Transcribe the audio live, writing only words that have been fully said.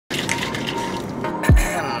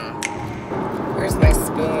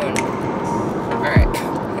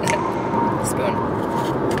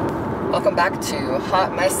back to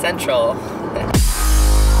Hot Mess Central.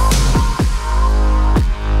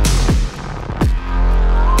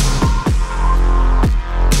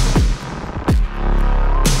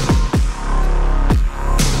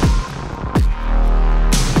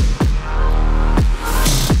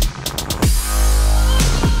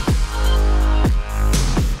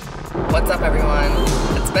 What's up, everyone?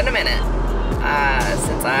 It's been a minute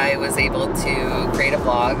since I was able to create a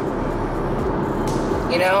vlog.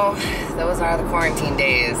 You know, those are the quarantine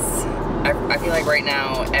days. I feel like right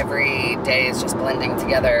now every day is just blending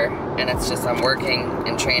together, and it's just I'm working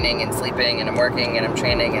and training and sleeping, and I'm working and I'm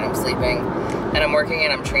training and I'm sleeping, and I'm working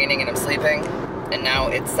and I'm training and I'm sleeping, and now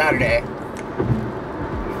it's Saturday.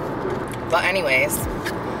 But anyways,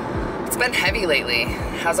 it's been heavy lately.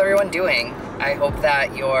 How's everyone doing? I hope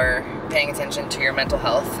that you're paying attention to your mental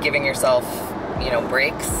health, giving yourself, you know,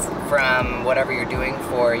 breaks from whatever you're doing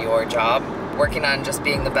for your job, working on just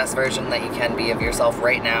being the best version that you can be of yourself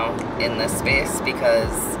right now in this space,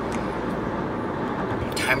 because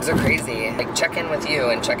times are crazy. Like, check in with you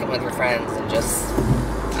and check in with your friends and just,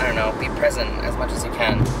 I don't know, be present as much as you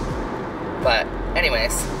can. But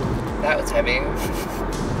anyways, that was heavy.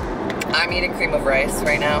 I'm eating cream of rice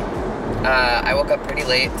right now. I woke up pretty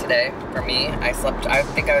late today. For me, I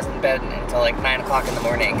think I was in bed until like 9 o'clock in the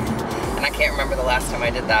morning. And I can't remember the last time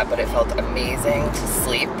I did that, but it felt amazing to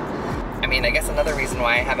sleep. I mean, I guess another reason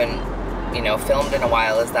why I haven't, you know, filmed in a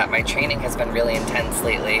while is that my training has been really intense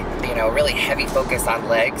lately. You know, really heavy focus on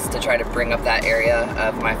legs to try to bring up that area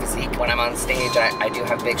of my physique. When I'm on stage, I do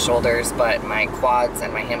have big shoulders, but my quads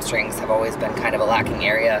and my hamstrings have always been kind of a lacking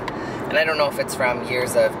area. And I don't know if it's from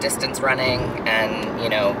years of distance running and, you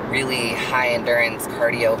know, really high endurance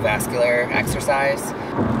cardiovascular exercise.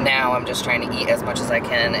 Now I'm just trying to eat as much as I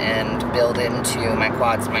can and build into my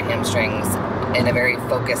quads and my hamstrings in a very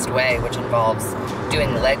focused way, which involves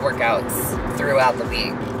doing leg workouts throughout the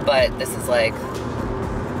week. But this is like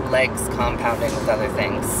legs compounding with other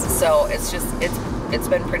things. So it's just, it's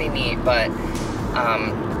been pretty neat, but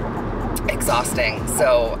exhausting.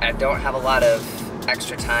 So I don't have a lot of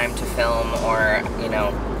extra time to film, or, you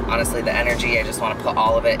know, honestly the energy. I just want to put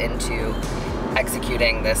all of it into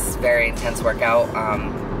executing this very intense workout,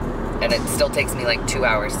 and it still takes me like 2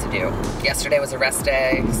 hours to do. Yesterday was a rest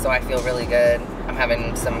day, so I feel really good. I'm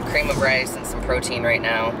having some cream of rice and some protein right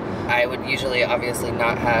now. I would usually obviously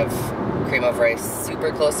not have cream of rice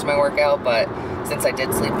super close to my workout, but since I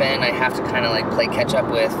did sleep in, I have to kind of like play catch up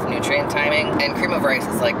with nutrient timing. And cream of rice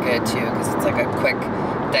is like good too, because it's like a quick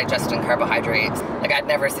digesting carbohydrates. Like, I'd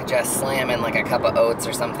never suggest slamming like a cup of oats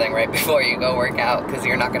or something right before you go work out, because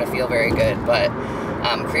you're not going to feel very good. But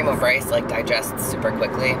cream of rice like digests super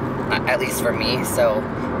quickly, at least for me, so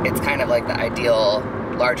it's kind of like the ideal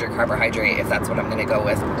larger carbohydrate if that's what I'm going to go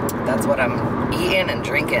with. That's what I'm eating and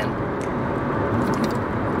drinking.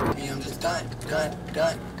 I'm just done.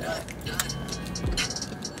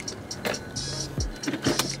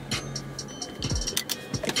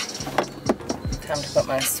 Time to put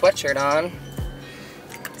my sweatshirt on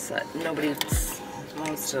so that nobody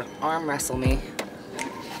wants to arm wrestle me,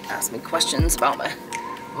 ask me questions about my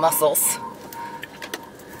muscles.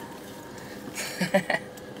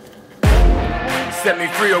 Set me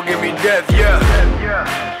free or give me death, yeah.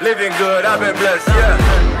 Living good, I've been blessed,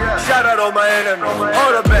 yeah. Shout out all my enemies,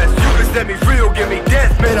 all the best. You can set me free or give me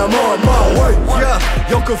death, man, I'm on my way, yeah.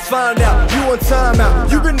 Y'all can find out, you on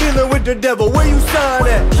timeout. You been dealing with the devil, where you sign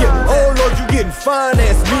at? Yeah, oh Lord, you getting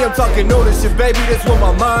financed. Me, I'm talking ownership, baby, that's where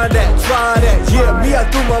my mind at. Try that, yeah, me, I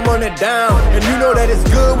threw my money down. And you know that it's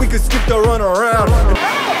good, we can skip the run around.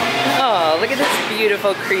 Oh, look at this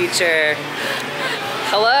beautiful creature.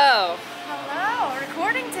 Hello.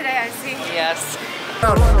 Today, I see. Yes.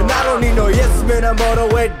 And I don't need no yes man, I'm all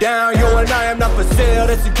the way down. Yo, and I am not for sale,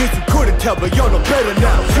 that's in case you couldn't tell, but y'all know better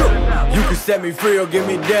now. You can set me free or give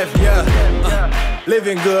me death, yeah.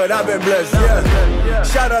 Living good, I've been blessed, yeah.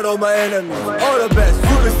 Shout out all my enemies, all the best.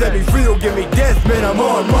 You can set me free or give me death, man, I'm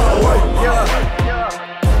on my way, yeah.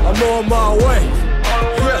 I'm on my way,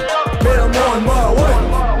 yeah. Man, I'm on my way,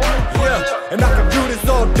 yeah. And I can do this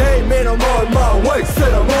all day, man, I'm on my way.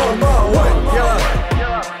 Said I'm on my way, yeah.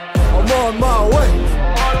 I'm on my way,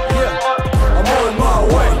 yeah. I'm on my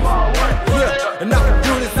way, yeah. And I can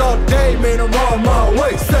do this all day, man, I'm on my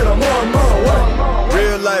way. Said I'm on my way.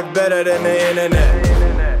 Real life better than the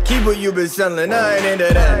internet. Keep what you been selling, I ain't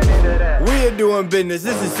into that. We here doing business,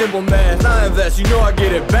 this is simple math. I invest, you know I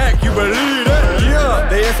get it back, you believe that? Yeah.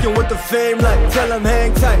 They asking what the fame like, tell them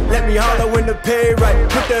hang tight. Let me holler when the pay right,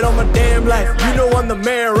 put that on my damn life. You know I'm the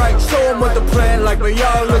man, right? Show them what the plan like, but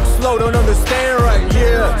y'all look slow, don't understand right,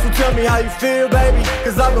 yeah. So tell me how you feel, baby,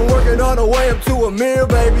 cause I've been working all the way up to a meal,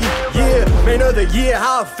 baby. Yeah, man of the year,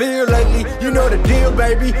 how I feel lately. You know the deal,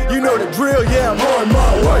 baby, you know the drill. Yeah, I'm on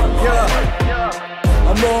my way, yeah,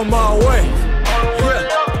 I'm on my way, yeah,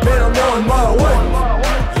 man, I'm on my way,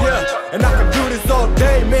 yeah, and I can do this all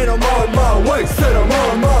day, man, I'm on my way. Said I'm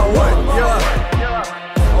on my way, yeah,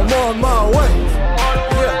 I'm on my way,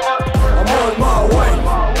 yeah, I'm on my way,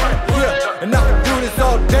 yeah, and I can do this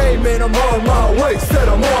all day, man, I'm on my way. Said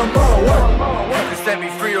I'm on my way. You can set me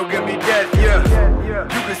free or give me death, yeah.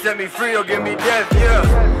 You can set me free or give me death, yeah.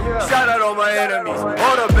 Shout out all my enemies,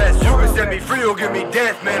 all the best. You can set me free or give me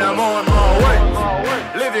death, man, I'm on my way.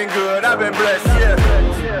 Living good, I've been blessed,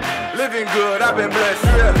 yeah. Living good, I've been blessed,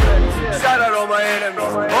 yeah. Shout out all my enemies,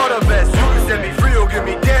 all the best. You can set me free or give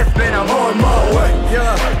me death, man, I'm on my way,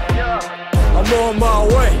 yeah. I'm on my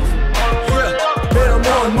way, yeah. Man, I'm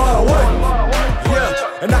on my way,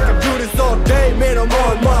 yeah. And I can do this all day, man, I'm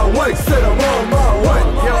on my way. Said I'm on my way,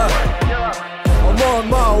 yeah. I'm on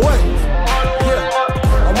my way, yeah,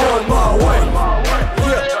 I'm on my way,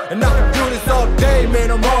 yeah, and I can do this all day,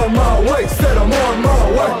 man, I'm on my way. Said I'm on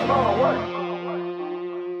my way.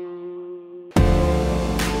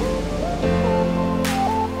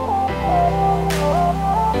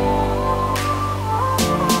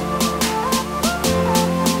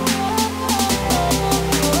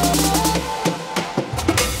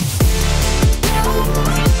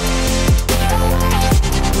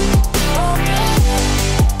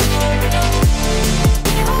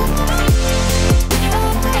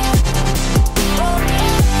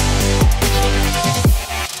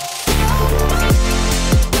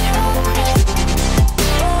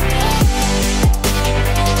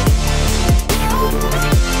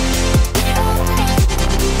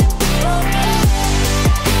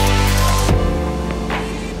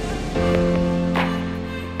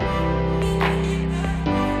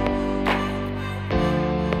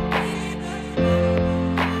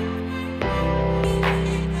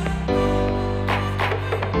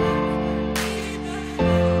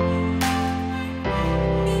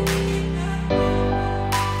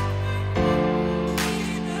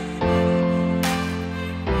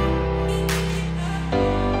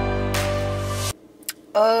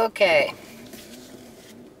 Okay.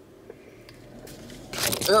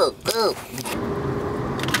 Ooh, ooh.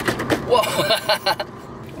 Whoa.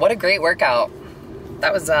 What a great workout.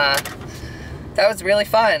 That was really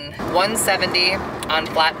fun. 170 on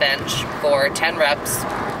flat bench for 10 reps,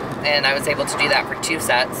 and I was able to do that for 2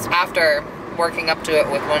 sets. After working up to it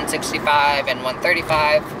with 165 and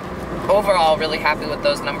 135, overall really happy with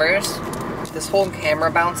those numbers. This whole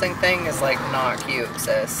camera bouncing thing is like not cute,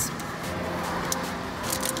 sis.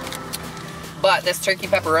 But this turkey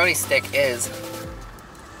pepperoni stick is...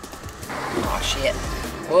 Aw, shit.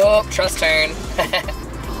 Whoa, trust turn.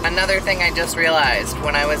 Another thing I just realized,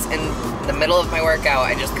 when I was in the middle of my workout,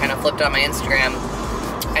 I just kind of flipped on my Instagram.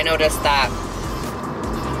 I noticed that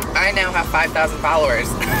I now have 5,000 followers.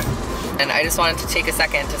 And I just wanted to take a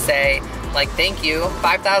second to say, like, thank you.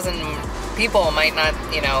 5,000 people might not,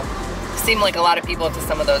 you know, seem like a lot of people to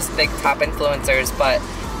some of those big top influencers, but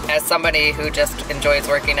as somebody who just enjoys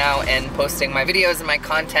working out and posting my videos and my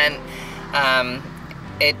content,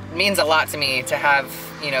 it means a lot to me to have,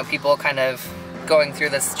 you know, people kind of going through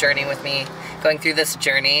this journey with me, going through this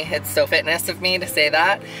journey. It's so fitness of me to say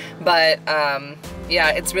that, but yeah,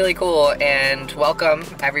 it's really cool, and welcome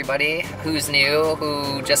everybody who's new,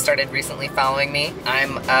 who just started recently following me.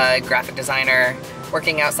 I'm a graphic designer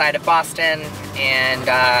working outside of Boston,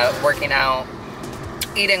 and working out,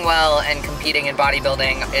 eating well, and competing in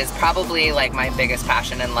bodybuilding is probably like my biggest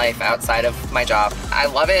passion in life outside of my job. I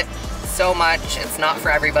love it so much. It's not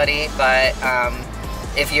for everybody, but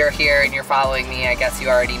if you're here and you're following me, I guess you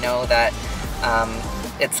already know that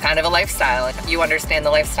it's kind of a lifestyle. You understand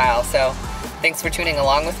the lifestyle, so thanks for tuning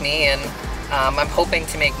along with me, and I'm hoping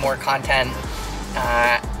to make more content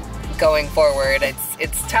going forward.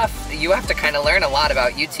 It's tough. You have to kind of learn a lot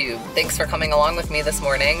about YouTube. Thanks for coming along with me this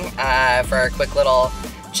morning for a quick little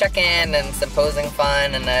check-in and some posing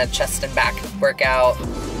fun and a chest and back workout.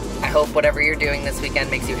 I hope whatever you're doing this weekend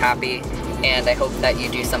makes you happy, and I hope that you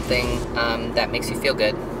do something that makes you feel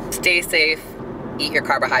good. Stay safe, eat your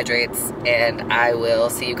carbohydrates, and I will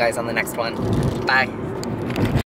see you guys on the next one. Bye.